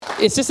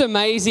it's just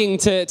amazing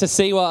to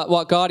see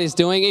what God is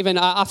doing. Even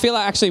I feel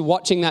like actually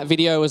watching that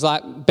video was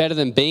like better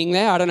than being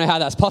there. I don't know how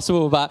that's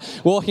possible,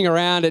 but walking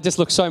around, it just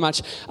looks so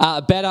much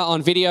better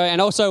on video. And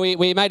also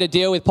we made a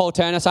deal with Paul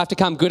Turner, so I have to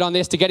come good on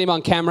this to get him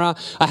on camera.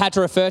 I had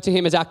to refer to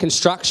him as our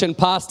construction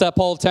pastor,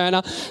 Paul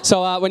Turner.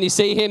 So when you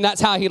see him, that's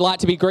how he'd like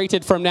to be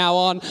greeted from now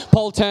on.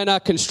 Paul Turner,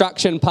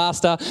 construction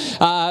pastor,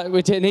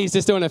 and he's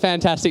just doing a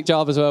fantastic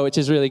job as well, which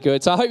is really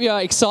good. So I hope you're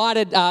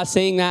excited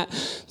seeing that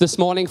this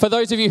morning. For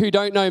those of you who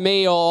don't know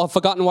me or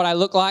forgotten what I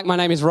look like, my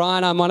name is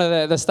Ryan. I'm one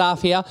of the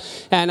staff here,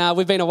 and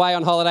we've been away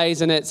on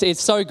holidays, and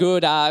it's so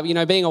good,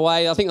 being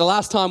away. I think the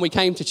last time we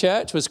came to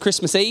church was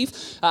Christmas Eve,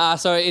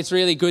 so it's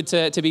really good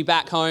to be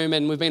back home,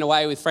 and we've been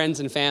away with friends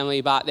and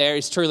family, but there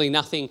is truly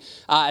nothing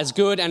as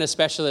good and as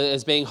special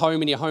as being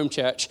home in your home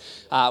church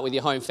with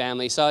your home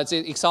family. So it's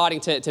exciting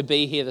to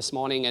be here this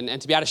morning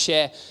and to be able to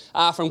share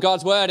from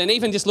God's Word, and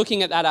even just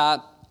looking at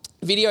that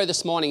video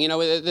this morning.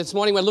 This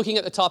morning we're looking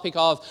at the topic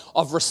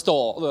of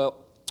restore,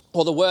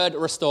 or the word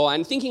restore,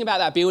 and thinking about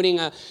that building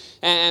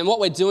and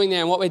what we're doing there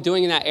and what we're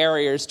doing in that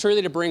area is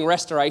truly to bring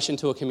restoration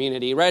to a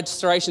community,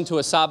 restoration to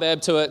a suburb,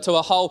 to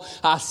a whole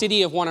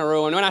city of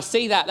Wanneroo. And when I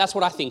see that, that's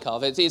what I think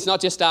of. It's not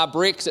just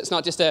bricks, it's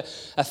not just a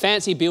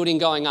fancy building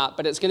going up,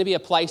 but it's going to be a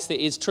place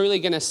that is truly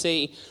going to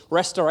see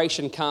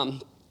restoration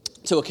come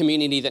to a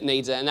community that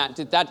needs it. And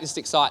that just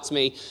excites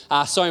me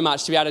so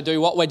much to be able to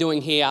do what we're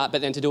doing here, but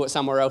then to do it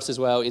somewhere else as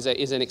well is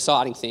an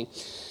exciting thing.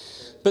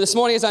 But this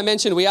morning, as I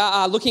mentioned, we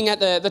are looking at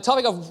the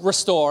topic of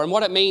restore and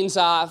what it means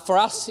for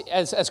us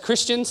as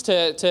Christians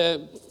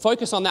to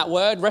focus on that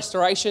word,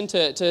 restoration,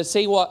 to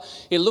see what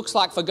it looks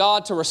like for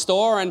God to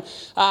restore. And,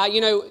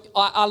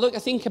 I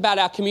think about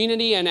our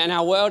community and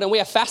our world, and we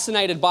are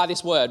fascinated by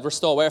this word,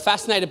 restore. We're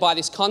fascinated by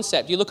this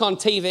concept. You look on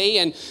TV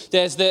and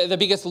there's the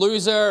Biggest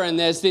Loser, and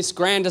there's this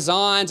Grand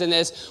Designs, and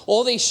there's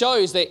all these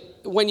shows that,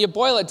 when you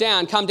boil it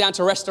down, come down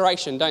to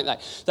restoration, don't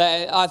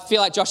they? I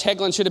feel like Josh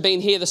Heglin should have been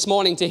here this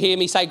morning to hear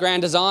me say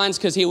Grand Designs,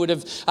 because he would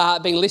have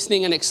been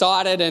listening and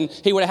excited, and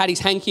he would have had his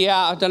hanky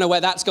out. I don't know where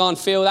that's gone,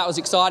 Phil. That was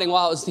exciting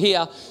while I was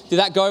here. Did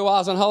that go while I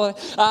was on holiday?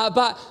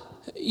 But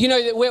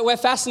we're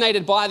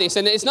fascinated by this,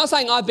 and it's not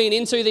saying I've been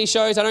into these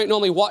shows. I don't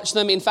normally watch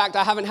them. In fact,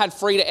 I haven't had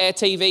free-to-air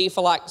TV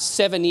for like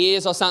 7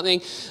 years or something.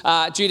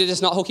 Due to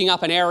just not hooking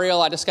up an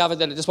aerial, I discovered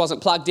that it just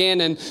wasn't plugged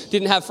in and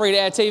didn't have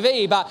free-to-air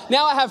TV. But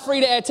now I have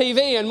free-to-air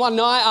TV, and one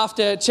night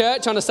after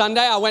church on a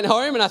Sunday, I went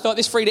home and I thought,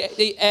 this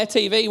free-to-air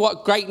TV,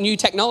 what great new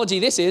technology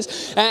this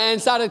is, and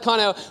started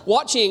kind of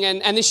watching,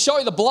 and this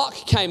show, The Block,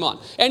 came on.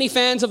 Any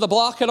fans of The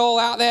Block at all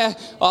out there?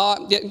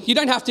 You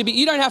don't have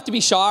to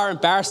be shy or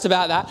embarrassed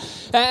about that.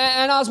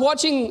 And I was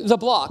watching The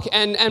Block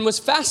and was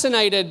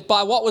fascinated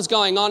by what was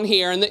going on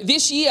here. And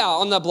this year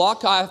on The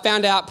Block, I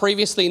found out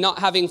previously, not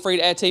having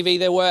free-to-air TV,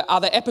 there were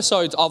other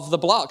episodes of The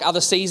Block,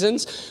 other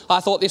seasons.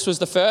 I thought this was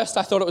the first.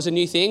 I thought it was a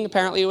new thing.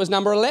 Apparently it was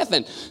number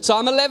 11. So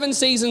I'm 11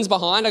 seasons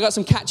behind. I got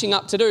some catching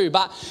up to do.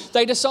 But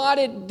they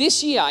decided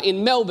this year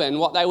in Melbourne,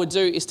 what they would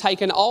do is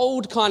take an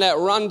old kind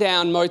of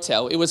rundown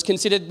motel. It was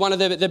considered one of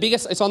the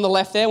biggest, it's on the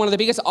left there, one of the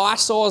biggest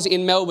eyesores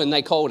in Melbourne,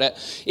 they called it,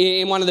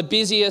 in one of the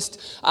busiest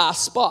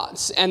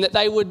spots. And that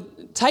they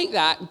would take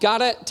that,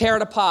 gut it, tear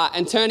it apart,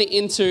 and turn it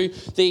into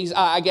these,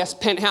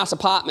 penthouse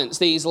apartments,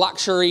 these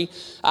luxury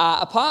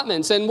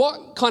apartments. And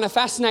what kind of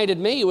fascinated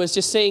me was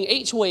just seeing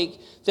each week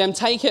them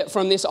take it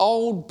from this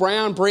old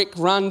brown brick,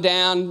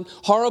 run-down,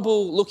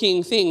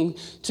 horrible-looking thing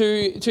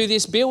to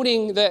this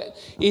building that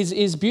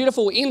is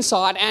beautiful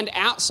inside and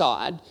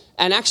outside,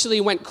 and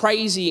actually went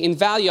crazy in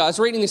value. I was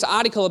reading this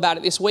article about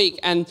it this week,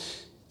 and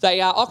they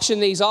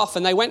auctioned these off,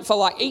 and they went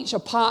for each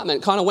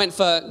apartment kind of went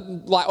for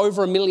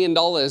over $1 million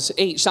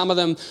each. Some of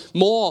them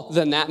more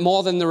than that,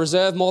 more than the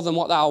reserve, more than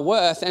what they were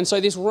worth. And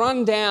so this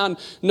run-down,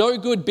 no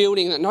good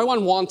building that no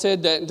one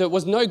wanted, that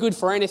was no good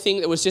for anything,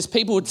 that was just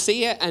people would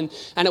see it and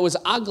it was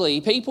ugly.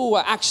 People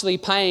were actually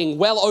paying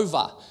well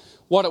over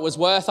what it was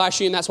worth. I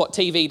assume that's what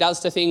TV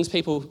does to things.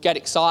 People get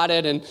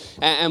excited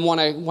and want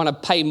to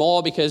pay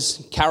more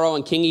because Caro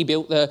and Kingy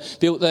built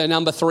the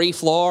number 3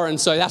 floor, and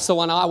so that's the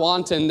one I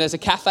want. And there's a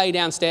cafe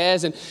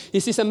downstairs, and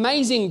it's this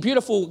amazing,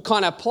 beautiful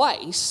kind of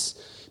place.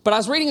 But I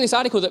was reading this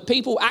article that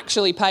people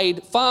actually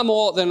paid far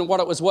more than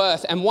what it was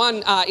worth. And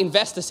one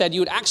investor said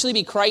you would actually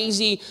be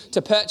crazy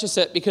to purchase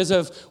it because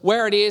of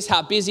where it is,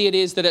 how busy it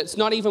is, that it's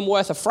not even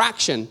worth a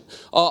fraction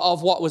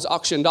of what was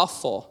auctioned off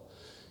for.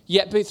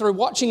 Yet through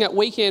watching it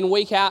week in,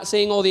 week out,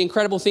 seeing all the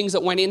incredible things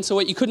that went into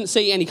it, you couldn't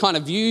see any kind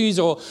of views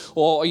or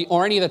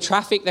any of the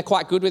traffic. They're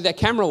quite good with their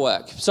camera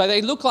work. So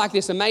they look like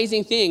this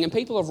amazing thing, and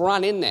people have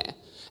run in there.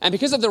 And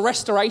because of the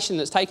restoration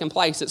that's taken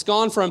place, it's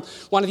gone from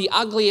one of the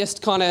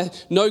ugliest kind of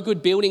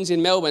no-good buildings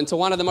in Melbourne to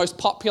one of the most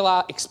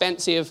popular,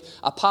 expensive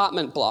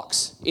apartment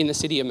blocks in the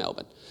city of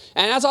Melbourne.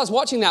 And as I was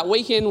watching that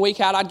week in, week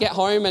out, I'd get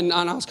home and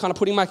I was kind of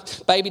putting my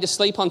baby to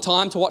sleep on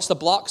time to watch The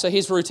Block. So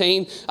his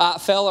routine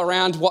fell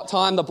around what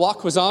time The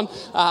Block was on,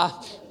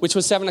 which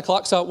was 7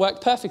 o'clock, so it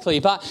worked perfectly.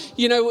 But,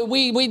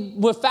 we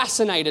were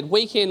fascinated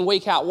week in,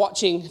 week out,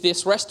 watching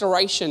this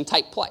restoration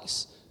take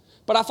place.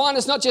 But I find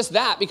it's not just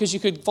that, because you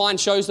could find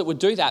shows that would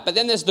do that. But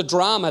then there's the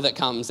drama that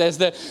comes. There's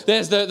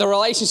the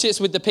relationships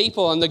with the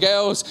people, and the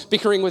girls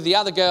bickering with the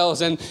other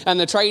girls, and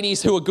the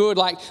tradies who are good,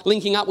 like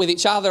linking up with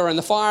each other, and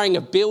the firing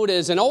of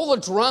builders, and all the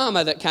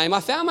drama that came.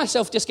 I found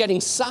myself just getting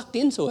sucked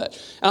into it.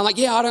 And I'm like,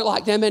 yeah, I don't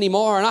like them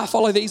anymore, and I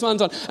follow these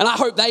ones on, and I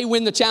hope they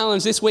win the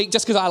challenge this week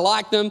just because I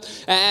like them,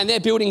 and their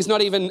building's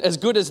not even as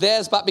good as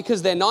theirs, but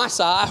because they're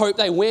nicer, I hope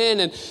they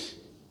win. And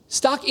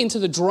stuck into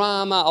the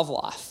drama of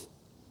life.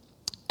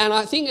 And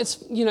I think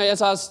it's,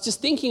 as I was just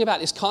thinking about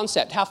this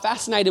concept, how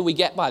fascinated we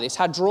get by this,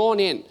 how drawn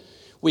in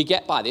we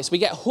get by this. We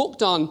get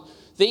hooked on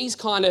these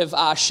kind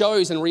of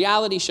shows and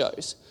reality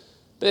shows.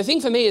 But the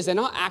thing for me is they're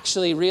not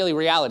actually really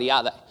reality,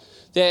 are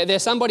they? They're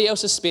somebody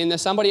else's spin, they're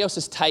somebody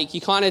else's take. You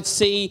kind of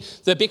see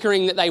the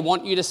bickering that they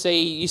want you to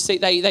see. You see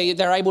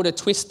they're able to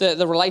twist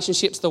the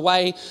relationships the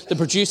way the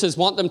producers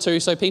want them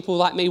to, so people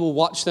like me will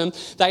watch them.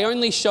 They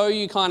only show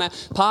you kind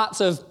of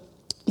parts of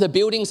the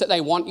buildings that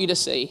they want you to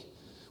see.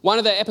 One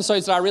of the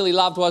episodes that I really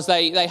loved was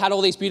they had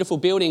all these beautiful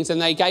buildings,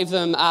 and they gave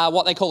them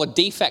what they call a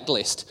defect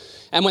list.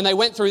 And when they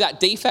went through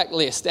that defect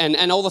list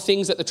and all the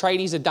things that the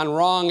tradies had done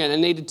wrong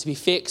and needed to be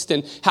fixed,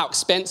 and how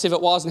expensive it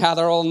was, and how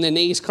they're all on their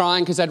knees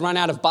crying because they'd run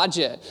out of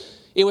budget,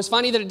 it was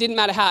funny that it didn't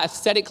matter how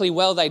aesthetically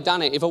well they'd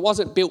done it. If it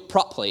wasn't built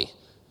properly,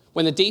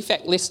 when the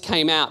defect list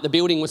came out, the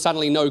building was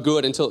suddenly no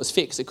good until it was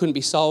fixed. It couldn't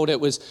be sold.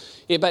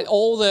 But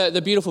all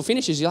the beautiful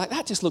finishes, you're like,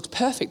 that just looks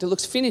perfect. It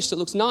looks finished. It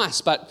looks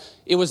nice. But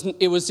it was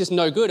just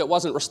no good. It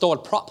wasn't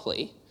restored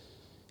properly.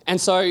 And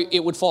so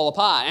it would fall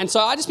apart. And so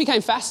I just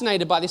became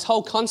fascinated by this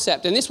whole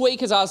concept. And this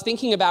week, as I was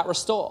thinking about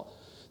Restore,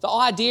 the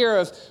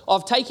idea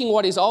of taking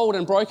what is old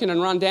and broken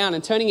and run down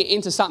and turning it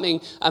into something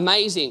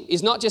amazing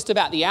is not just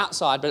about the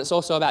outside, but it's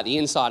also about the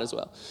inside as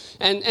well.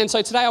 And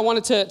so today I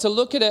wanted to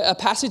look at a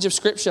passage of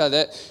Scripture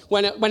that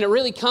when it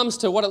really comes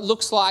to what it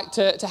looks like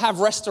to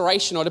have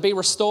restoration or to be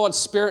restored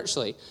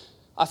spiritually,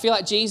 I feel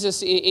like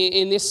Jesus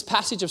in this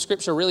passage of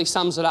Scripture really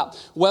sums it up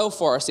well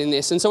for us in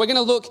this. And so we're going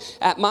to look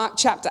at Mark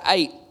chapter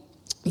 8,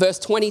 verse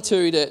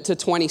 22 to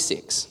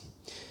 26.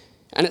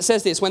 And it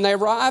says this: when they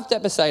arrived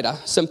at Bethsaida,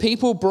 some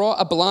people brought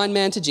a blind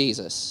man to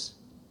Jesus,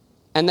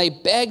 and they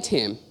begged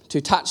him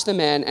to touch the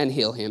man and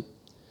heal him.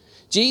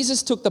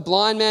 Jesus took the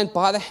blind man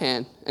by the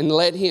hand and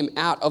led him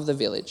out of the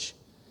village.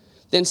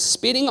 Then,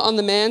 spitting on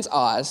the man's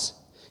eyes,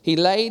 he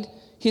laid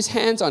his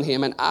hands on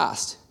him and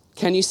asked,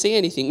 "Can you see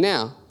anything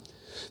now?"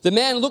 The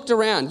man looked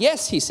around.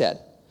 "Yes," he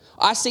said,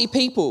 "I see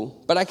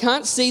people, but I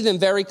can't see them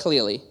very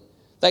clearly.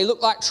 They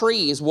look like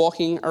trees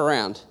walking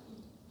around."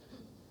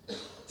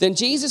 Then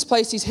Jesus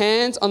placed his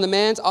hands on the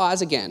man's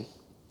eyes again,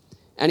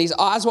 and his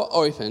eyes were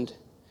opened.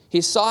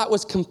 His sight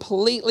was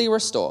completely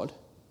restored,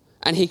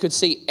 and he could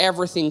see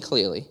everything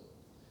clearly.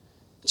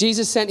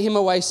 Jesus sent him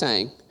away,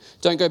 saying,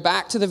 "Don't go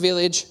back to the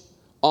village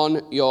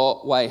on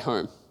your way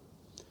home."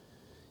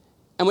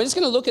 And we're just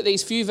going to look at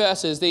these few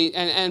verses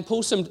and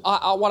pull some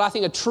what I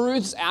think are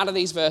truths out of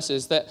these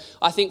verses that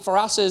I think for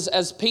us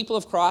as people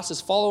of Christ, as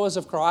followers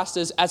of Christ,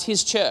 as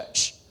his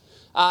church,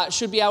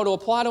 should be able to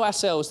apply to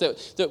ourselves,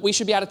 that we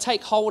should be able to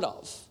take hold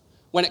of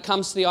when it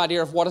comes to the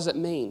idea of what does it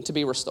mean to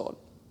be restored.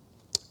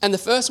 And the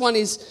first one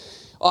is,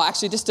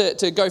 actually just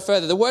to go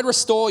further, the word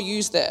restore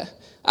used there,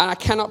 and I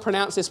cannot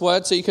pronounce this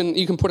word, so you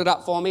can put it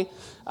up for me,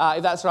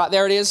 if that's right.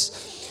 There it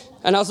is.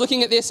 And I was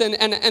looking at this,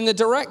 and the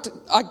direct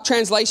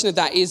translation of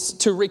that is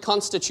to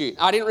reconstitute.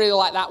 I didn't really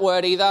like that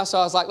word either, so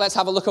I was like, let's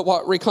have a look at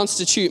what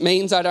reconstitute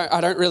means. I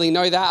don't really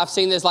know that. I've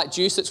seen there's like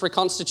juice that's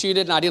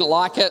reconstituted, and I didn't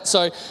like it,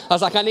 so I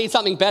was like, I need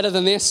something better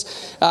than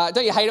this.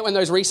 Don't you hate it when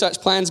those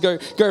research plans go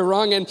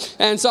wrong?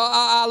 And so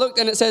I looked,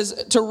 and it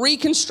says to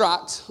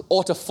reconstruct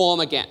or to form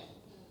again.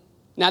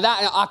 Now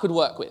that I could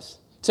work with.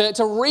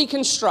 To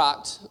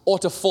reconstruct or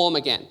to form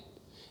again.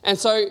 And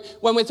so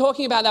when we're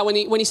talking about that, when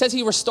he says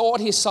he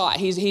restored his sight,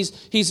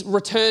 he's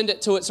returned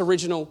it to its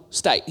original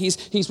state.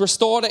 He's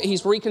restored it,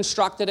 he's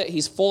reconstructed it,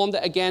 he's formed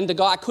it again. The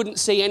guy couldn't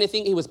see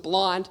anything, he was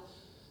blind.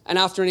 And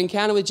after an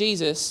encounter with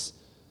Jesus,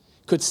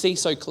 could see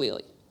so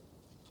clearly.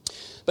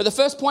 But the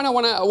first point I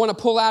want to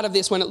pull out of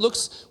this, what it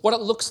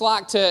looks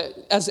like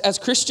as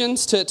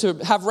Christians to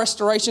have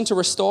restoration, to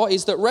restore,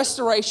 is that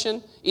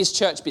restoration is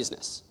church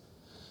business.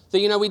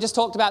 We just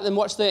talked about them,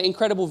 watch the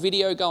incredible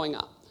video going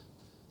up.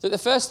 So the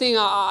first thing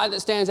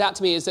that stands out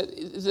to me is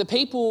that the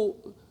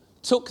people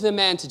took the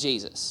man to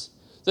Jesus.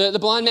 The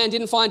blind man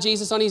didn't find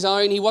Jesus on his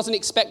own. He wasn't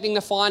expecting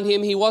to find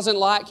him. He wasn't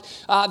like,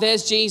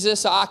 there's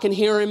Jesus, I can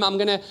hear him, I'm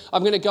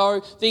gonna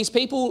go. These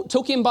people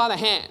took him by the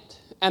hand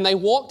and they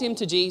walked him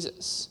to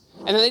Jesus.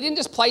 And then they didn't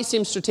just place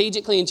him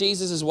strategically in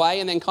Jesus' way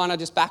and then kind of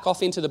just back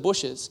off into the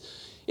bushes.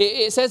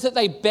 It says that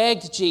they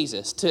begged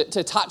Jesus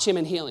to touch him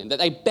and heal him, that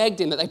they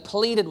begged him, that they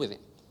pleaded with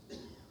him.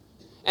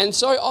 And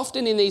so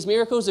often in these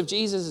miracles of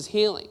Jesus'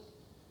 healing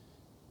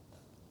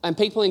and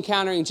people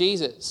encountering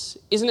Jesus,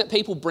 isn't it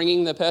people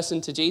bringing the person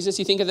to Jesus?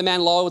 You think of the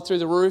man lowered through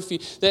the roof.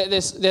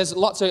 There's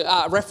lots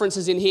of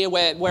references in here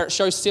where it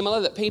shows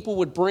similar, that people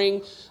would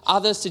bring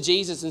others to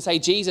Jesus and say,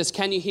 "Jesus,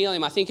 can you heal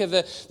him?" I think of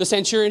the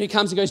centurion who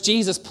comes and goes,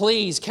 "Jesus,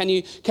 please, can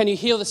you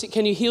heal the sick?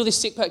 Can you heal this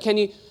sick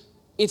person?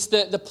 It's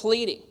the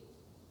pleading.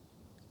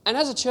 And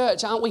as a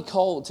church, aren't we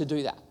called to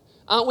do that?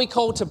 Aren't we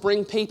called to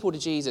bring people to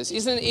Jesus?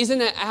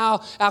 Isn't it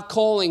our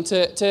calling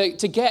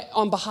to get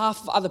on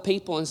behalf of other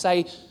people and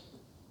say,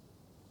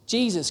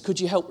 Jesus, could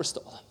you help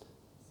restore them?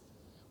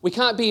 We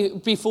can't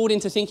be fooled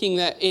into thinking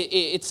that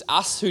it's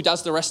us who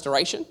does the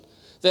restoration,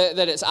 that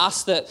it's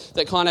us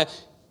that kind of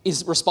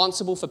is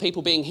responsible for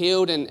people being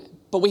healed,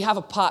 but we have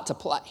a part to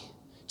play.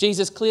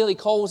 Jesus clearly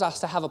calls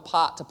us to have a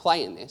part to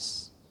play in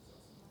this.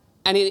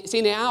 And it's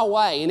in our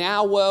way, in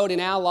our world, in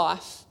our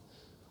life.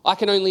 I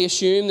can only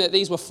assume that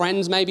these were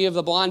friends maybe of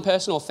the blind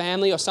person or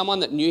family or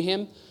someone that knew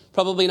him,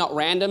 probably not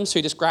randoms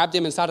who just grabbed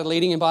him and started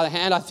leading him by the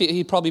hand. I think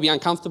he'd probably be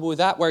uncomfortable with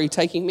that. Where are you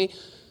taking me?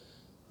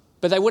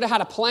 But they would have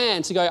had a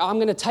plan to go, I'm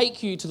going to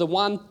take you to the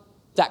one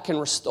that can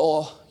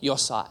restore your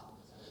sight,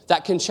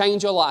 that can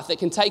change your life, that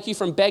can take you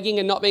from begging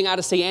and not being able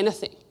to see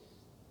anything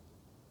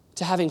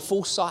to having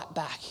full sight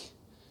back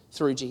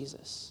through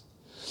Jesus.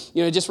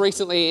 You know, just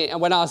recently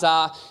when I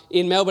was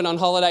in Melbourne on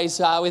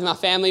holidays with my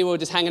family, we were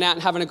just hanging out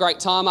and having a great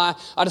time. I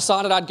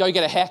decided I'd go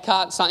get a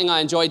haircut, something I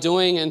enjoy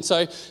doing. And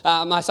so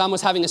my son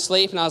was having a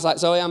sleep and I was like,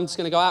 Zoe, I'm just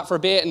going to go out for a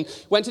bit.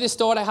 And went to this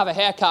store to have a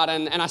haircut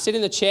and I sit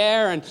in the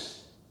chair and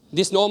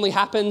this normally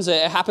happens.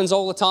 It happens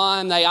all the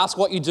time. They ask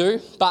what you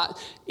do.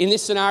 But in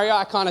this scenario,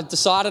 I kind of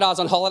decided I was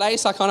on holiday,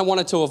 so I kind of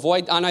wanted to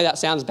avoid. I know that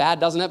sounds bad,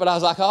 doesn't it? But I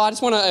was like, I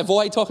just want to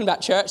avoid talking about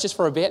church just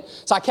for a bit.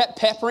 So I kept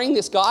peppering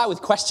this guy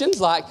with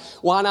questions, like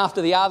one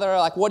after the other,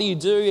 like, what do you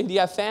do? Do you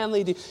have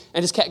family?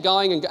 And just kept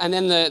going. And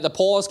then the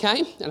pause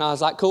came, and I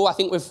was like, cool, I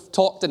think we've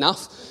talked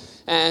enough.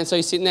 And so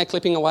he's sitting there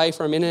clipping away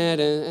for a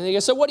minute, and he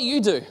goes, so what do you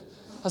do?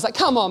 I was like,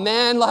 come on,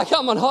 man, like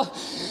I'm on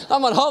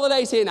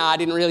holidays here. No, I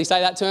didn't really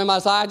say that to him. I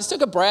was like, I just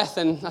took a breath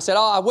and I said,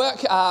 I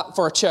work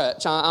for a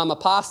church. I'm a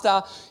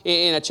pastor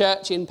in a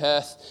church in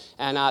Perth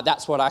and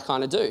that's what I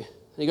kind of do. And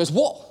he goes,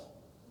 what?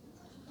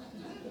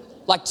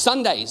 Like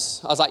Sundays?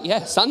 I was like,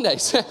 yeah,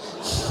 Sundays.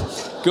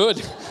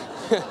 Good.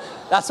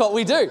 That's what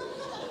we do.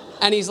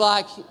 And he's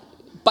like,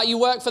 but you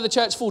work for the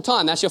church full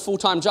time. That's your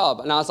full-time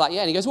job. And I was like,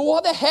 yeah. And he goes, well,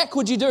 what the heck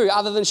would you do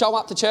other than show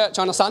up to church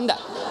on a Sunday?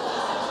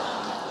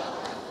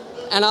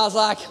 And I was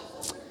like,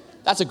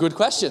 that's a good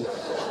question.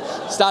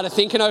 Started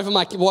thinking over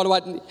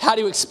how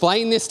do you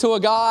explain this to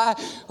a guy?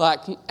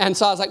 And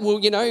so I was like, well,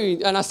 you know,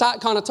 and I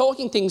started kind of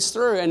talking things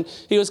through and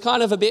he was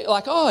kind of a bit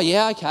like, oh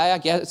yeah, okay, I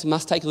guess it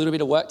must take a little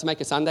bit of work to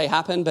make a Sunday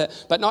happen,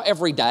 but not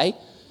every day.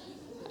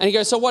 And he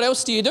goes, so what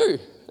else do you do?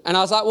 And I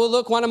was like, well,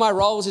 look, one of my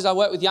roles is I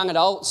work with young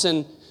adults.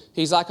 And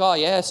he's like, oh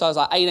yeah, so I was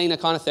like 18 to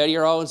kind of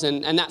 30-year-olds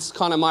and that's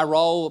kind of my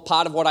role.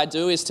 Part of what I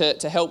do is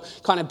to help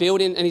kind of build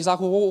in. And he's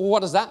like, well, what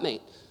does that mean?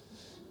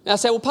 And I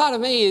said, well, part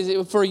of me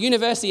is for a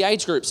university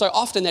age group. So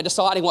often they're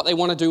deciding what they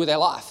want to do with their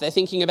life. They're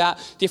thinking about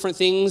different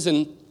things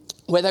and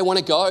where they want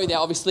to go. They're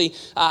obviously,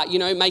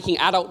 making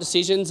adult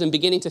decisions and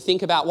beginning to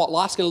think about what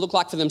life's going to look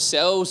like for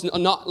themselves,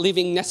 not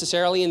living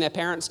necessarily in their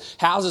parents'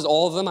 houses,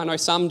 all of them. I know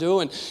some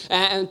do.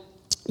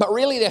 But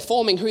really they're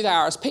forming who they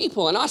are as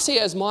people. And I see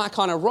it as my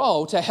kind of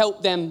role to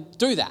help them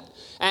do that.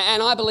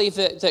 And I believe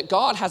that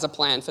God has a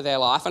plan for their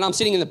life. And I'm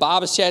sitting in the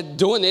barber's chair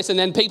doing this and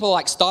then people are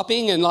like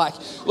stopping and like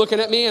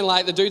looking at me and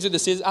like the dudes with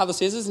the other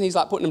scissors and he's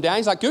like putting them down.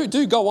 He's like,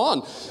 dude, go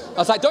on. I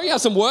was like, don't you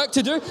have some work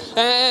to do?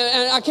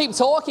 And I keep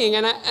talking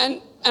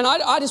and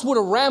I just would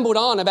have rambled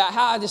on about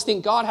how I just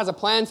think God has a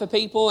plan for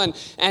people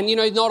and you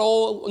know, not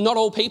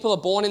all people are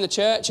born in the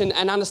church and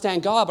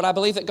understand God, but I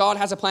believe that God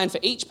has a plan for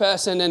each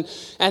person and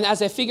as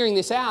they're figuring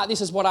this out, this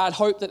is what I'd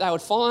hope that they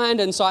would find.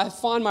 And so I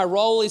find my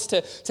role is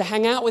to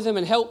hang out with them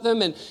and help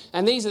them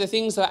and these are the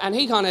things and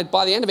he kind of,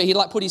 by the end of it, he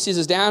like put his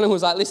scissors down and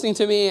was like listening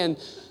to me and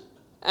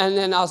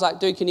then I was like,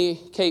 dude, can you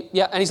keep,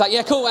 yeah. And he's like,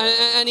 yeah, cool.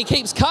 And he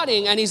keeps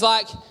cutting and he's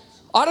like,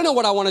 I don't know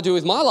what I want to do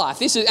with my life.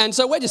 And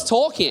so we're just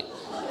talking.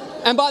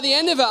 And by the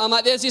end of it, I'm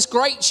like, there's this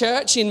great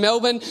church in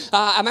Melbourne.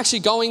 I'm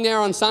actually going there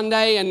on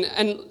Sunday,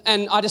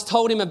 and I just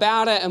told him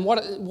about it and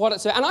what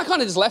it's. And I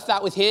kind of just left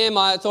that with him.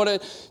 I thought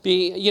it'd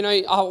be, you know,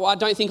 I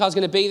don't think I was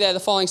going to be there the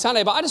following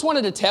Sunday, but I just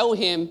wanted to tell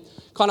him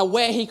kind of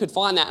where he could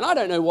find that. And I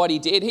don't know what he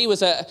did. He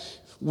was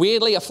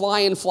weirdly a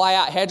fly-in,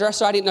 fly-out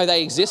hairdresser. I didn't know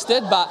they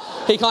existed, but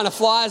he kind of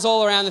flies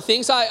all around the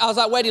thing. So I was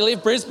like, where do you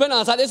live? Brisbane? I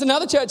was like, there's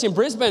another church in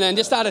Brisbane, and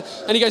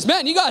he goes,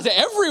 man, you guys are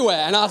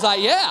everywhere. And I was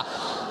like,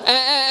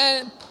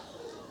 yeah.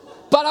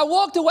 But I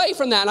walked away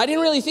from that and I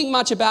didn't really think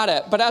much about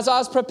it. But as I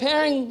was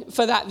preparing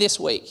for that this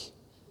week,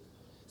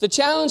 the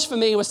challenge for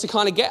me was to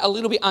kind of get a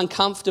little bit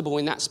uncomfortable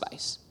in that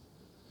space.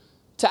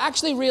 I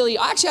actually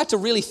had to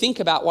really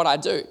think about what I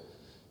do.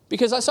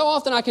 Because so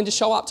often I can just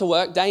show up to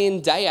work day in,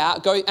 day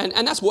out, go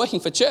and that's working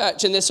for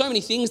church. And there's so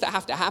many things that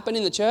have to happen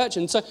in the church.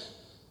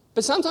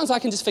 But sometimes I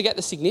can just forget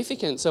the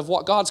significance of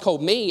what God's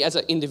called me as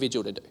an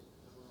individual to do.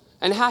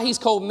 And how he's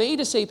called me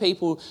to see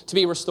people to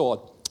be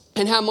restored.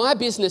 And how my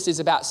business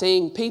is about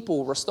seeing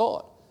people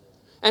restored.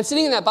 And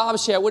sitting in that barber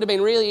chair, it would have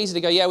been really easy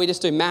to go, yeah, we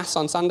just do mass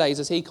on Sundays,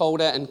 as he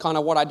called it, and kind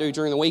of what I do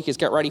during the week is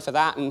get ready for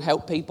that and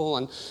help people,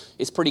 and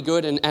it's pretty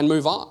good, and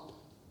move on.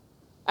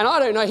 And I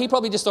don't know, he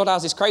probably just thought I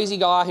was this crazy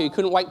guy who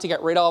couldn't wait to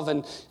get rid of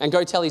and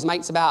go tell his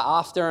mates about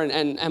after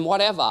and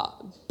whatever.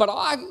 But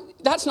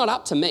that's not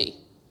up to me.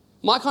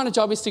 My kind of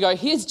job is to go,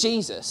 here's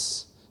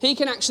Jesus. He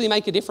can actually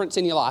make a difference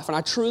in your life, and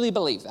I truly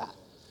believe that.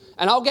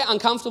 And I'll get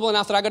uncomfortable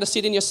enough that I got to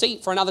sit in your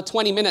seat for another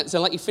 20 minutes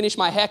and let you finish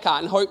my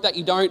haircut and hope that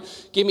you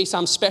don't give me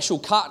some special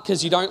cut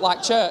because you don't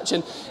like church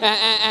and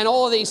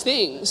all of these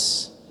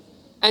things.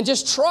 And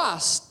just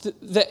trust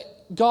that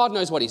God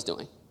knows what he's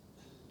doing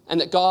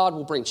and that God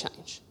will bring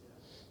change.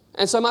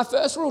 And so my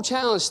first real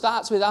challenge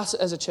starts with us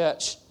as a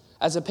church,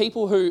 as a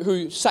people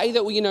who say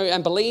that we,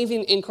 and believe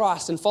in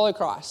Christ and follow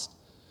Christ,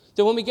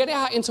 that when we get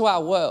out into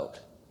our world,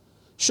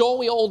 sure,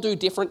 we all do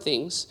different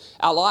things.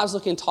 Our lives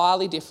look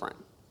entirely different.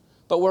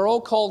 But we're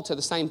all called to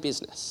the same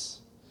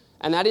business.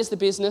 And that is the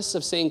business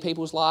of seeing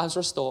people's lives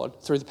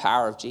restored through the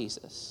power of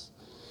Jesus.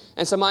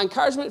 And so my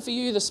encouragement for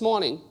you this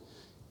morning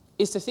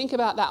is to think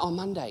about that on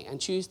Monday and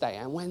Tuesday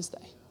and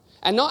Wednesday.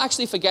 And not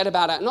actually forget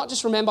about it, not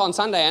just remember on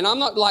Sunday. And I'm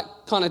not like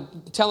kind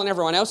of telling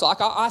everyone else, like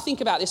I think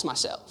about this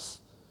myself.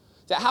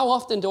 That how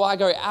often do I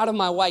go out of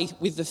my way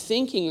with the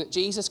thinking that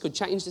Jesus could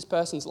change this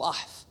person's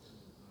life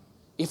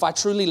if I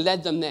truly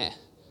led them there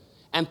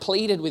and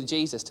pleaded with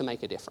Jesus to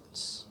make a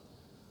difference?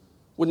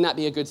 Wouldn't that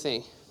be a good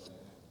thing?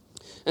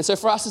 And so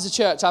for us as a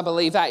church, I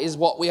believe that is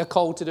what we are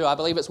called to do. I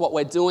believe it's what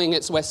we're doing.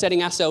 We're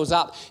setting ourselves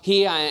up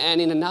here and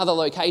in another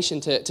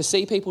location to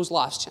see people's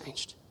lives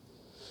changed.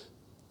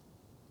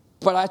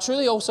 But I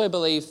truly also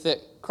believe that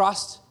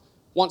Christ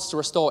wants to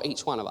restore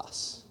each one of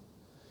us.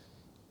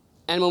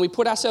 And when we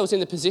put ourselves in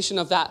the position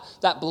of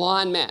that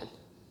blind man,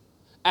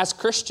 as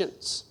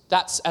Christians,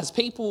 as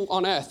people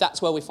on earth,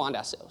 that's where we find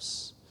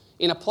ourselves,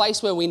 in a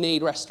place where we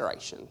need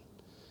restoration.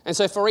 And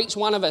so for each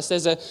one of us,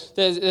 there's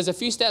a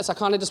few steps I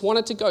kind of just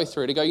wanted to go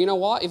through to go, you know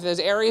what? If there's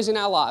areas in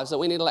our lives that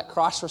we need to let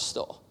Christ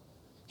restore,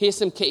 here's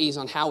some keys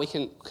on how we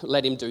can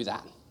let him do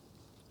that.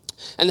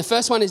 And the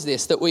first one is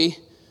this, that we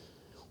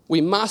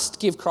must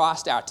give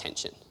Christ our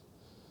attention.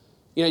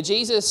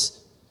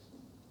 Jesus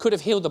could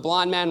have healed the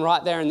blind man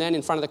right there and then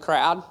in front of the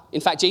crowd.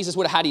 In fact, Jesus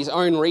would have had his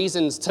own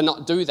reasons to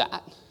not do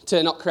that,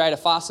 to not create a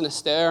fuss and a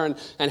stir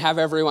and have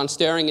everyone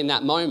stirring in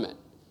that moment.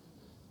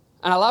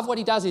 And I love what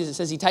he does is it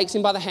says he takes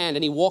him by the hand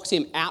and he walks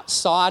him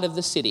outside of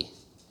the city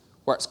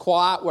where it's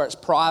quiet, where it's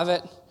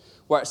private,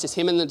 where it's just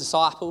him and the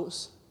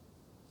disciples.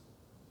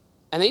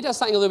 And then he does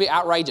something a little bit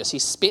outrageous. He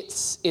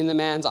spits in the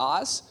man's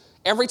eyes.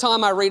 Every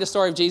time I read a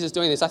story of Jesus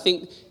doing this, I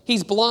think,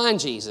 he's blind,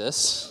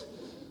 Jesus.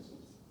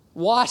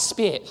 Why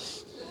spit?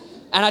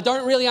 And I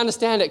don't really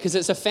understand it because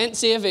it's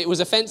offensive. It was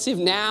offensive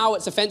now.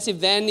 It's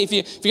offensive then. If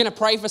you're going to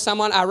pray for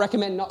someone, I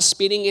recommend not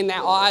spitting in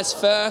their eyes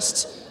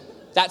first.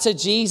 That's a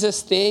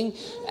Jesus thing.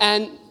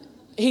 And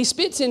he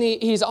spits in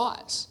his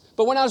eyes.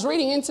 But when I was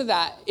reading into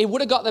that, it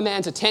would have got the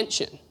man's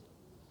attention.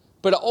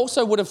 But it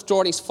also would have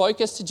drawn his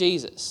focus to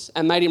Jesus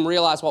and made him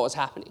realize what was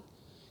happening.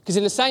 Because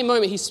in the same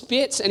moment, he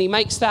spits and he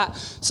makes that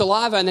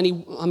saliva and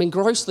then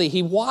grossly,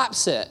 he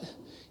wipes it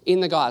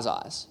in the guy's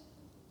eyes.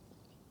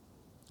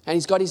 And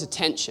he's got his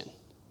attention.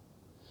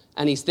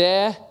 And he's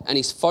there and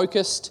he's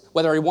focused.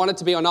 Whether he wanted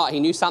to be or not, he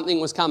knew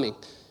something was coming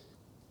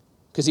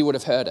because he would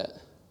have heard it.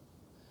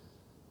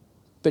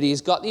 But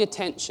he's got the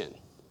attention.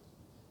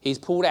 He's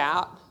pulled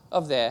out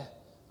of there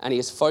and he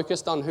is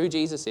focused on who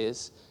Jesus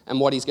is and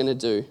what he's going to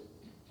do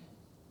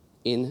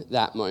in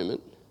that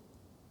moment.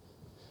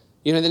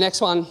 The next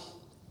one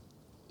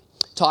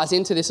ties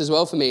into this as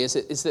well for me is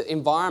that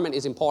environment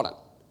is important.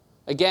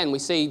 Again, we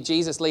see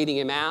Jesus leading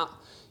him out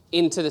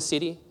into the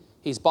city.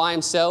 He's by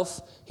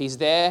himself. He's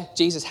there.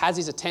 Jesus has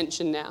his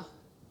attention now.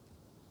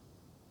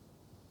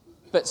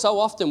 But so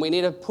often we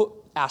need to put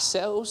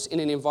ourselves in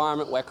an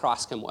environment where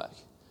Christ can work.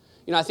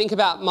 I think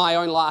about my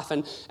own life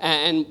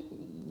and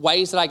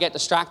ways that I get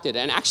distracted.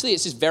 And actually,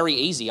 it's just very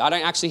easy. I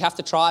don't actually have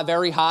to try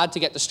very hard to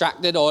get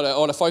distracted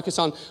or to focus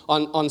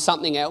on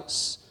something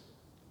else.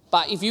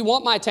 But if you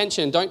want my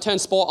attention, don't turn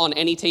sport on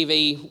any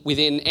TV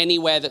within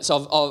anywhere that's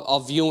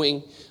of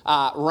viewing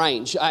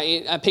range.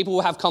 People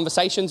will have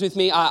conversations with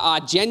me. I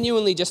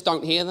genuinely just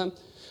don't hear them.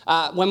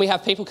 When we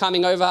have people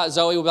coming over,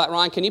 Zoe will be like,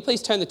 Ryan, can you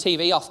please turn the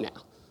TV off now?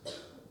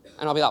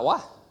 And I'll be like,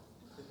 what?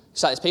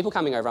 So there's people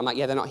coming over. I'm like,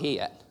 yeah, they're not here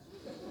yet.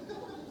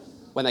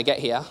 When they get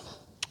here,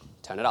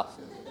 turn it off.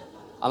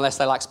 Unless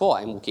they like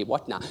sport, and we'll keep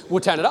watching. We'll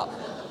turn it off.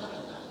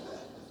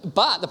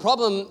 But the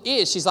problem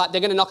is, she's like,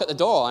 they're going to knock at the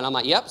door. And I'm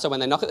like, yep. So when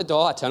they knock at the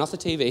door, I turn off the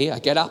TV. I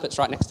get up. It's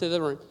right next to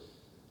the room.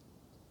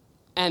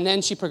 And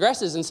then she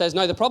progresses and says,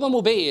 no, the problem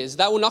will be is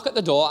they will knock at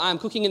the door. I'm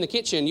cooking in the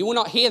kitchen. You will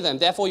not hear them.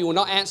 Therefore, you will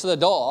not answer the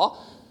door.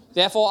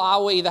 Therefore, I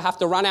will either have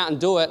to run out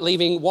and do it,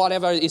 leaving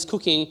whatever is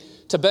cooking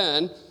to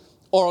burn,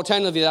 or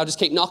alternatively, they'll just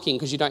keep knocking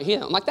because you don't hear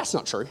them. I'm like, that's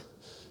not true.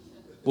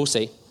 We'll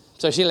see.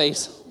 So she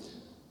leaves.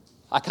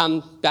 I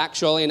come back,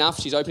 surely enough,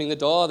 she's opening the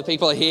door, the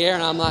people are here,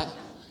 and I'm like,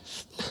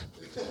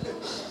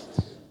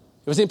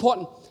 it was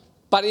important.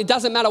 But it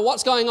doesn't matter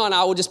what's going on,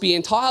 I will just be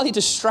entirely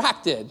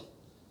distracted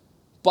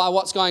by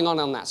what's going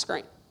on that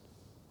screen.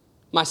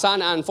 My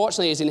son,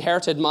 unfortunately, has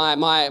inherited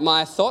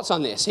my thoughts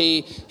on this.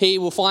 He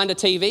will find a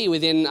TV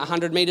within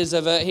 100 metres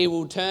of it. He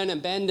will turn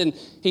and bend, and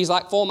he's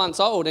like 4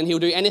 months old, and he'll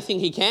do anything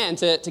he can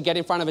to get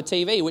in front of a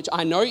TV, which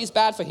I know is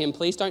bad for him.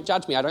 Please don't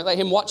judge me. I don't let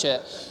him watch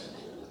it.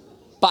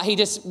 but he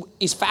just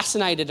is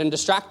fascinated and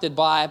distracted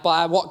by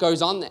what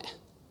goes on there.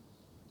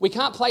 We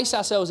can't place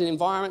ourselves in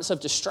environments of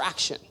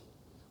distraction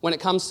when it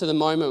comes to the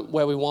moment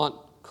where we want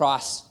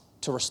Christ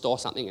to restore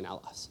something in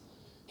our lives.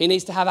 He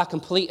needs to have our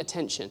complete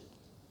attention.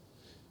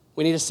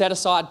 We need to set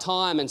aside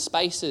time and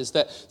spaces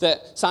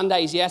that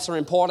Sundays, yes, are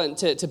important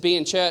to be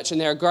in church, and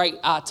they're a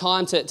great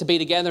time to be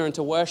together and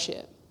to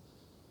worship.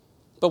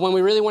 But when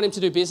we really want him to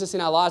do business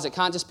in our lives, it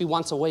can't just be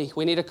once a week.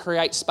 We need to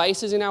create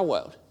spaces in our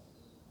world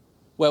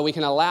where we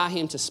can allow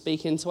him to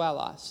speak into our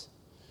lives,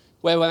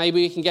 where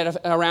maybe we can get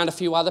around a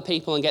few other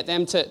people and get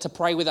them to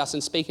pray with us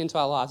and speak into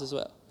our lives as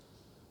well.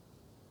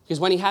 Because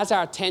when he has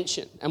our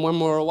attention and when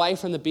we're away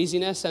from the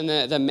busyness and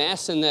the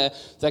mess and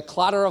the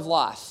clutter of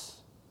life,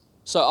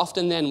 so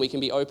often then we can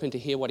be open to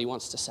hear what he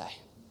wants to say.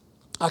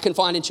 I can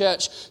find in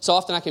church, so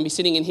often I can be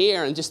sitting in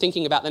here and just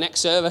thinking about the next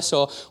service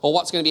or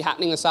what's going to be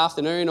happening this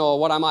afternoon or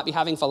what I might be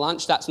having for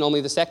lunch. That's normally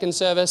the second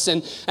service.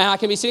 And I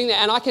can be sitting there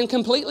and I can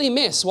completely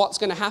miss what's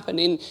going to happen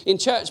in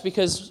church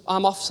because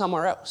I'm off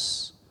somewhere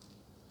else.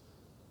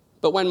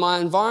 But when my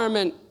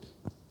environment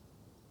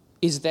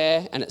is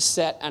there and it's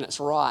set and it's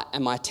right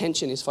and my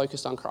attention is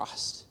focused on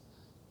Christ,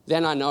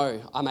 then I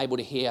know I'm able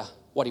to hear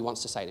what he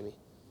wants to say to me.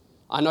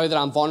 I know that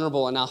I'm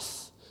vulnerable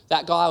enough.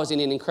 That guy was in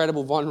an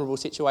incredible vulnerable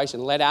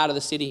situation, led out of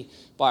the city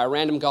by a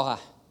random guy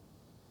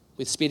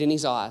with spit in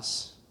his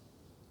eyes.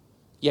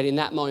 Yet in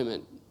that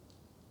moment,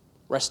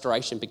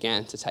 restoration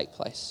began to take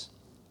place.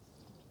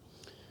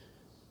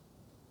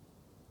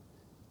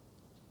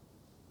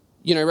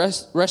 You know,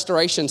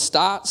 restoration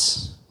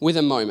starts with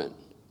a moment,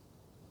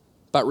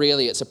 but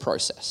really it's a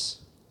process.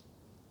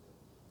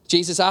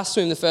 Jesus asked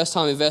him the first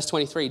time in verse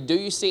 23, "Do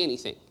you see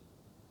anything?"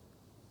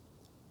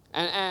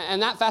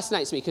 And that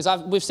fascinates me because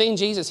we've seen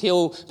Jesus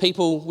heal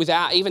people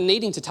without even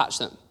needing to touch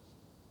them,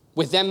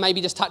 with them maybe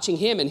just touching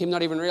him and him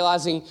not even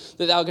realizing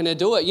that they were going to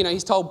do it. You know,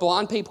 he's told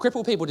blind people,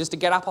 crippled people just to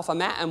get up off a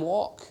mat and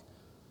walk.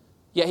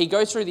 Yet he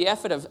goes through the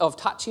effort of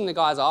touching the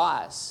guy's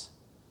eyes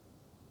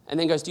and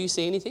then goes, "Do you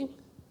see anything?"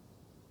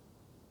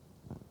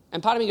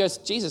 And part of me goes,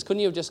 "Jesus,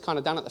 couldn't you have just kind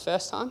of done it the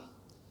first time?"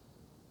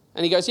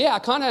 And he goes, "Yeah, I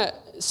kind of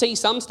see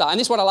some stuff." And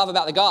this is what I love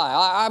about the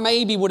guy. I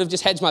maybe would have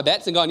just hedged my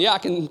bets and gone, "Yeah, I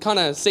can kind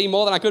of see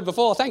more than I could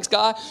before. Thanks,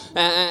 guy."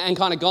 And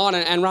kind of gone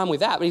and run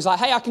with that. But he's like,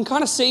 "Hey, I can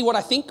kind of see what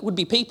I think would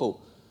be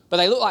people, but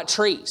they look like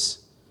trees."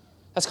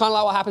 That's kind of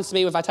like what happens to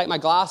me if I take my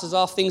glasses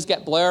off. Things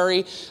get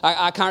blurry.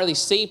 I can't really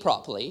see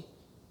properly.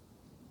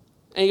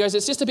 And he goes,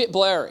 "It's just a bit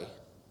blurry.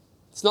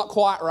 It's not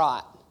quite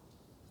right.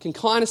 Can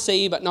kind of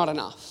see, but not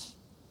enough."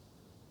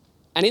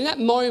 And in that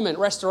moment,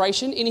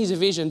 restoration in his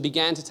vision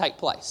began to take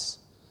place.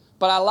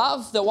 But I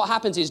love that what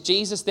happens is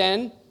Jesus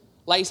then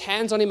lays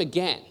hands on him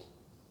again.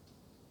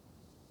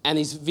 And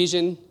his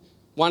vision,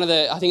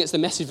 I think it's the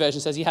Message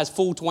version, says he has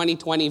full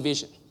 20/20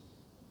 vision.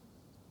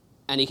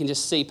 And he can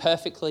just see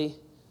perfectly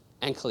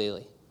and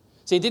clearly.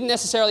 So it didn't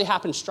necessarily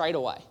happen straight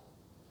away.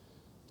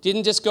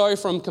 Didn't just go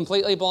from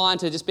completely blind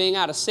to just being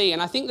able to see.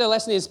 And I think the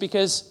lesson is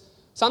because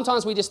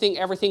sometimes we just think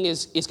everything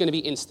is going to be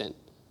instant.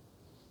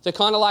 So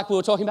kind of like we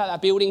were talking about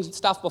that building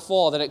stuff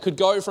before, that it could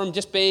go from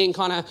just being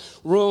kind of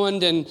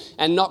ruined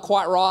and not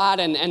quite right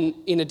and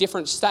in a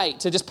different state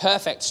to just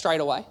perfect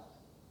straight away.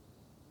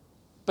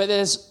 But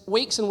there's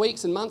weeks and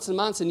weeks and months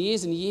and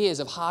years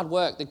of hard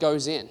work that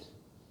goes in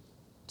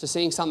to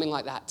seeing something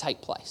like that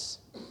take place.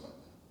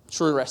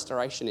 True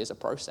restoration is a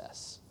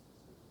process.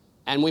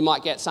 And we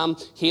might get some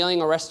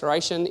healing or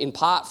restoration in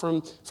part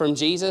from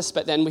Jesus,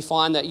 but then we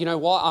find that, you know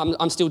what,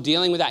 I'm still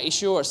dealing with that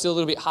issue, or it's still a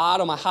little bit hard,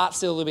 or my heart's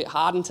still a little bit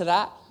hardened to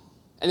that.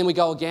 And then we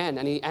go again,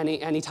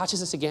 and he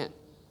touches us again.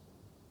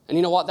 And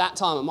you know what, that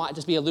time it might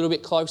just be a little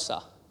bit closer,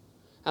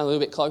 and a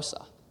little bit closer.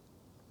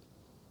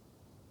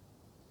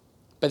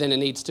 But then it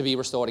needs to be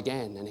restored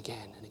again and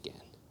again and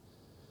again.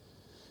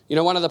 You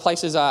know, one of the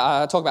places,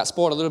 I talk about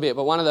sport a little bit,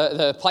 but one of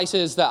the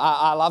places that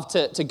I love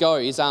to go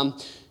is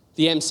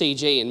the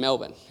MCG in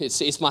Melbourne.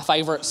 It's my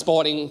favourite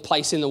sporting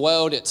place in the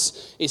world.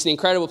 It's an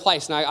incredible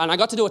place. And I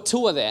got to do a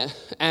tour there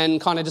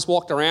and kind of just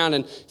walked around.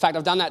 And in fact,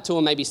 I've done that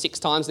tour maybe 6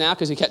 times now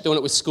because we kept doing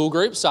it with school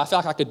groups. So I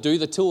felt like I could do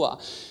the tour.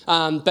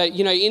 But,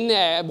 you know, in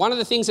there, one of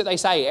the things that they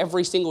say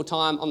every single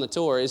time on the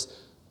tour is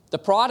the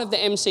pride of the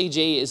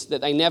MCG is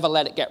that they never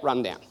let it get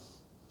run down.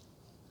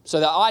 So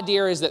the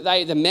idea is that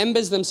the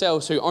members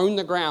themselves who own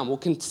the ground will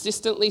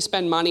consistently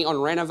spend money on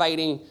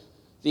renovating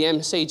the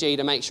MCG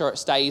to make sure it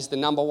stays the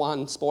number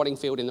 1 sporting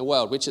field in the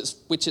world, which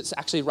it's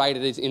actually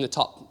rated as in the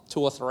top 2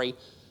 or 3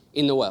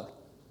 in the world.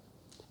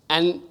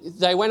 And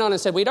they went on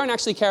and said, we don't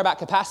actually care about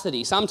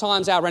capacity.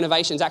 Sometimes our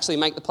renovations actually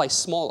make the place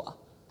smaller.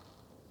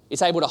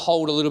 It's able to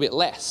hold a little bit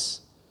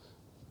less.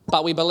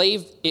 But we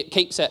believe it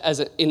keeps it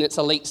in its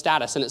elite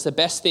status, and it's the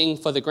best thing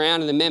for the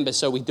ground and the members,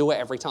 so we do it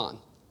every time.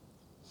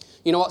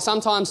 You know what?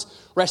 Sometimes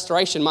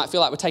restoration might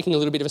feel like we're taking a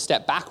little bit of a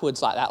step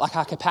backwards like that, like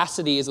our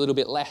capacity is a little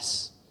bit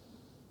less.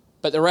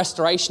 But the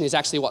restoration is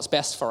actually what's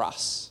best for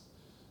us.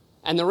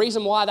 And the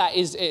reason why that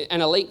is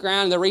an elite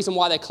ground, the reason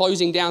why they're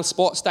closing down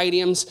sports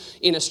stadiums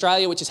in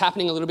Australia, which is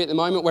happening a little bit at the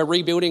moment, we're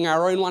rebuilding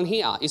our own one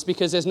here, is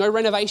because there's no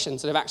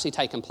renovations that have actually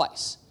taken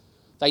place.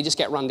 They just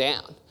get run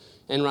down.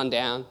 and run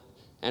down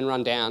and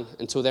run down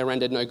until they're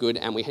rendered no good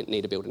and we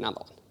need to build another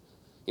one.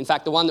 In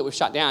fact, the one that we've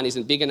shut down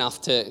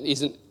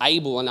isn't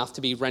able enough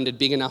to be rendered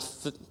big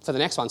enough for the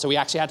next one, so we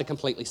actually had to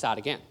completely start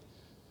again.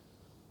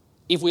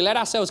 If we let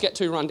ourselves get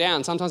too run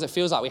down, sometimes it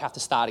feels like we have to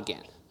start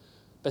again.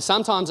 But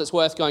sometimes it's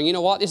worth going, you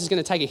know what, this is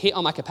going to take a hit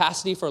on my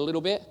capacity for a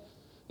little bit.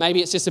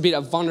 Maybe it's just a bit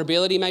of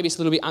vulnerability, maybe it's a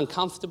little bit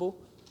uncomfortable,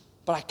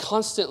 but I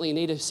constantly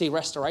need to see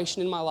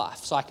restoration in my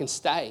life so I can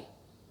stay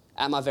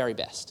at my very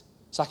best.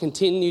 So I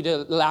continue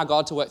to allow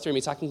God to work through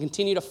me, so I can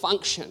continue to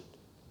function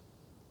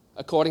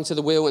according to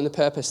the will and the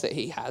purpose that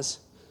he has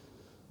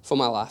for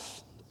my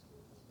life.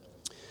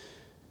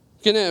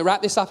 I'm going to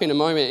wrap this up in a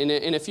moment.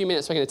 In a few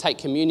minutes, we're going to take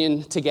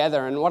communion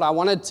together. And what I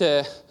wanted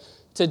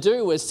to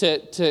do was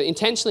to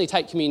intentionally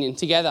take communion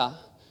together,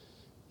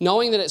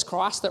 knowing that it's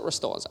Christ that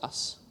restores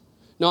us.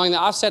 Knowing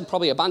that I've said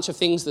probably a bunch of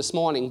things this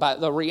morning,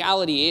 but the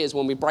reality is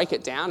when we break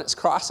it down, it's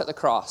Christ at the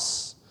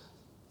cross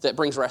that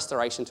brings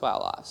restoration to our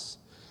lives.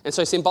 And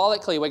so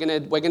symbolically, we're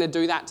going to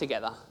do that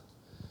together.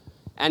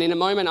 And in a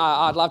moment,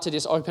 I'd love to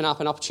just open up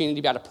an opportunity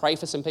to be able to pray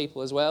for some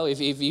people as well. If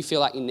you feel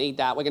like you need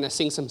that, we're going to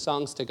sing some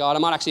songs to God. I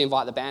might actually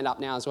invite the band up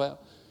now as well.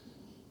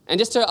 And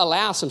just to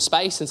allow some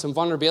space and some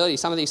vulnerability,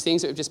 some of these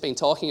things that we've just been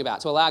talking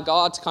about, to allow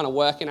God to kind of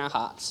work in our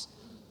hearts.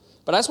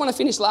 But I just want to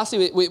finish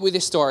lastly with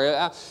this story.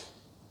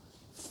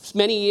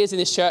 Many years in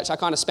this church, I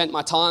kind of spent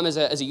my time as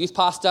a youth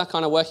pastor,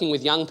 kind of working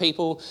with young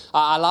people.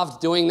 I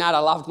loved doing that. I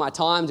loved my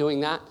time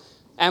doing that.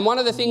 And one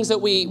of the things that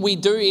we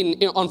do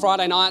on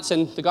Friday nights,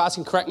 and the guys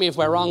can correct me if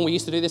we're wrong, we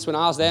used to do this when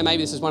I was there,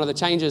 maybe this is one of the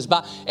changes,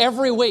 but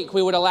every week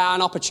we would allow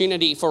an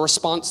opportunity for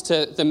response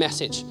to the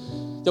message.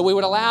 That we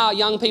would allow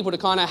young people to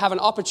kind of have an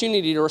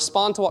opportunity to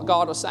respond to what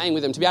God was saying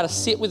with them, to be able to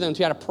sit with them, to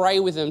be able to pray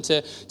with them,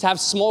 to have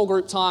small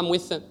group time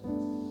with them.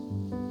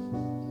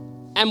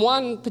 And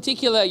one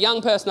particular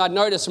young person I'd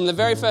noticed from the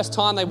very first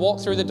time they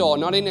walked through the door,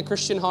 not in a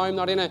Christian home,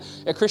 not in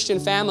a Christian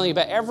family,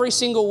 but every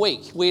single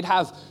week we'd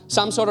have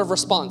some sort of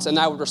response and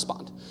they would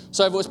respond.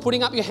 So if it was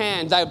putting up your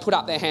hand, they would put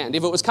up their hand.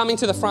 If it was coming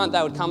to the front,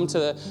 they would come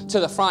to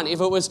the front. If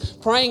it was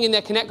praying in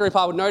their connect group,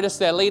 I would notice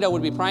their leader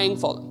would be praying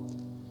for them.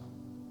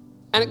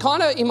 And it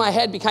kind of in my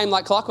head became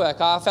like clockwork.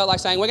 I felt like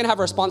saying, we're going to have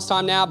a response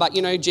time now, but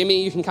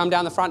Jimmy, you can come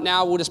down the front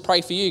now. We'll just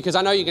pray for you because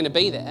I know you're going to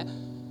be there.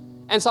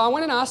 And so I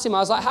went and asked him, I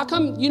was like, how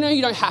come, you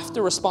don't have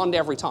to respond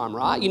every time,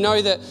 right? You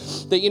know that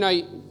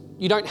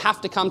you don't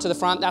have to come to the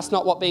front. That's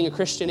not what being a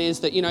Christian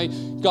is, that,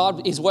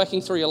 God is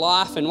working through your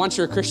life. And once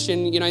you're a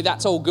Christian,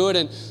 that's all good.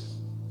 And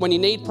when you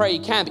need prayer,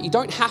 you can, but you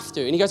don't have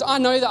to. And he goes, I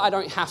know that I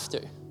don't have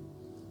to.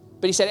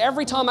 But he said,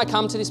 every time I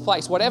come to this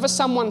place, whatever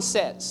someone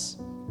says,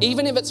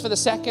 even if it's for the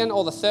second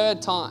or the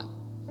third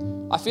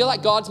time, I feel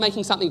like God's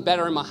making something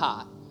better in my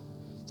heart.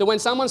 That when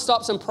someone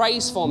stops and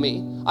prays for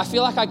me, I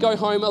feel like I go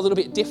home a little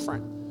bit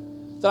different.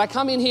 That I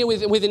come in here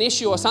with an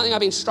issue or something I've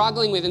been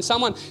struggling with and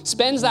someone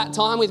spends that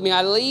time with me,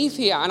 I leave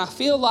here and I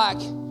feel like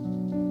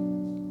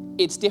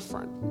it's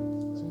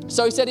different.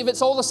 So he said, if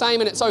it's all the same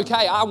and it's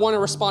okay, I want to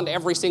respond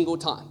every single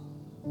time.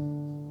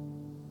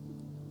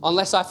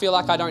 Unless I feel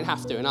like I don't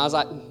have to. And I was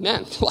like,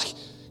 man,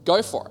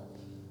 go for it.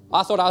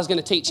 I thought I was going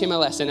to teach him a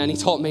lesson and he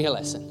taught me a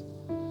lesson.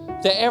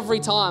 That every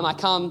time I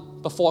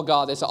come before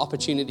God, there's an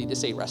opportunity to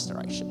see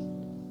restoration.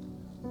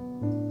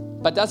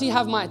 But does he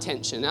have my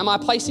attention? Am I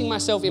placing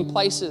myself in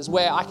places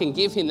where I can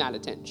give him that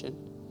attention?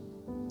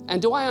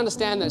 And do I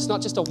understand that it's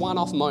not just a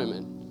one-off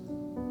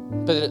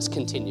moment, but that it's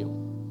continual?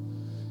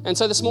 And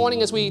so this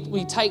morning as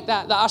we take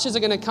that, the ushers are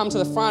going to come to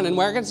the front and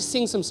we're going to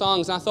sing some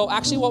songs. And I thought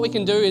actually what we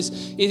can do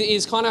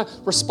is kind of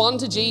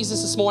respond to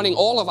Jesus this morning,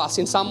 all of us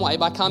in some way,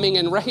 by coming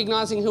and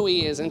recognizing who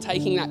he is and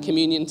taking that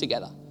communion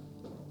together.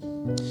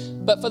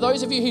 But for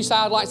those of you who say,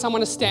 I'd like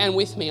someone to stand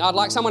with me, I'd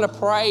like someone to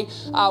pray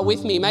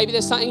with me. Maybe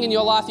there's something in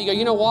your life you go,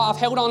 you know what, I've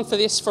held on for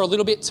this for a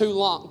little bit too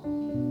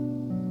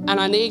long. And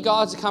I need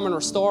God to come and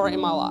restore it in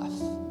my life.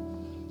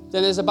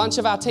 Then there's a bunch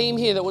of our team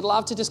here that would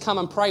love to just come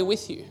and pray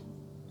with you.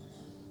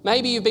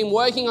 Maybe you've been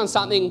working on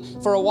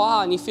something for a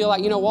while and you feel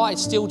like, you know what,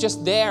 it's still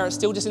just there. It's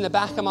still just in the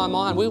back of my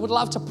mind. We would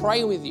love to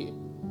pray with you,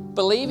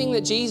 believing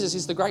that Jesus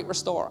is the great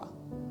restorer.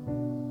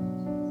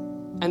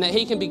 And that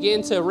he can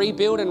begin to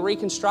rebuild and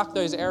reconstruct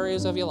those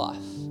areas of your life.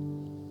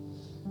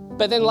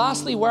 But then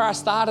lastly, where I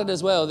started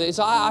as well, is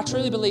I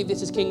truly believe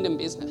this is kingdom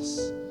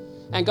business.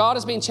 And God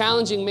has been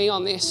challenging me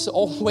on this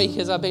all week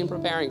as I've been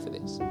preparing for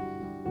this.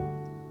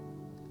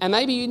 And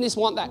maybe you just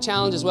want that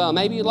challenge as well.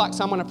 Maybe you'd like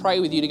someone to pray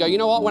with you to go, you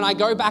know what, when I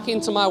go back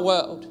into my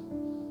world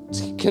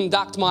to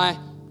conduct my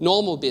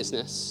normal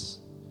business,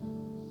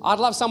 I'd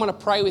love someone to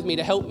pray with me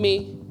to help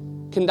me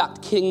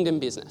conduct kingdom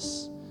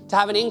business. To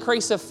have an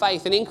increase of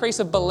faith, an increase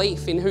of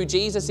belief in who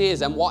Jesus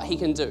is and what he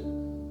can do.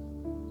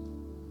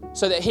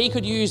 So that he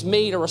could use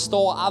me to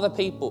restore other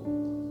people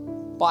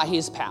by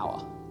his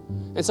power.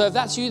 And so if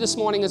that's you this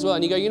morning as well,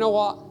 and you go, you know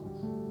what?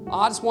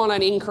 I just want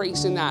an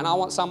increase in that and I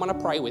want someone to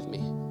pray with me.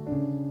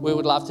 We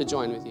would love to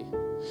join with you.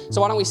 So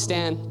why don't we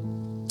stand?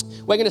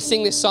 We're going to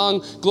sing this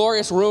song,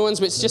 Glorious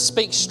Ruins, which just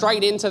speaks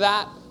straight into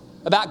that.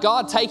 About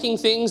God taking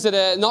things that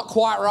are not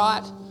quite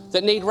right,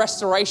 that need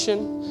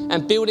restoration,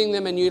 and building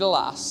them anew to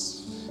last.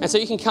 And so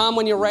you can come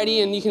when you're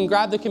ready and you can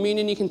grab the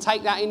communion, you can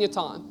take that in your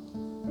time.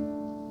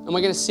 And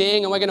we're going to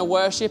sing and we're going to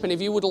worship. And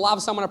if you would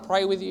love someone to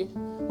pray with you,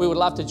 we would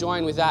love to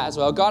join with that as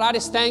well. God, I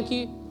just thank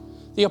you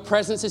that your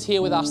presence is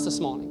here with us this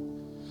morning.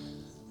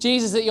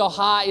 Jesus, that your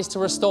heart is to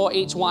restore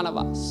each one of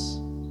us.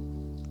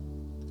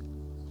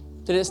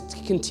 That it's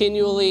to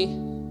continually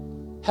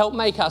help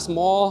make us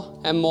more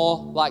and more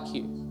like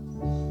you.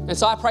 And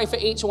so I pray for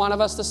each one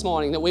of us this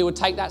morning that we would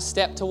take that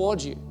step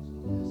towards you.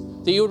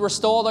 That you would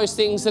restore those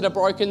things that are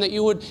broken, that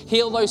you would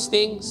heal those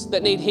things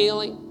that need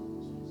healing,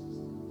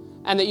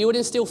 and that you would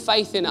instill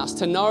faith in us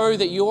to know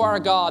that you are a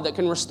God that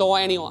can restore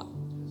anyone,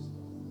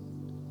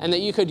 and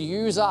that you could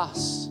use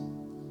us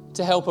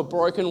to help a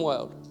broken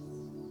world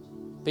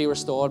be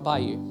restored by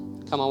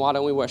you. Come on, why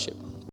don't we worship?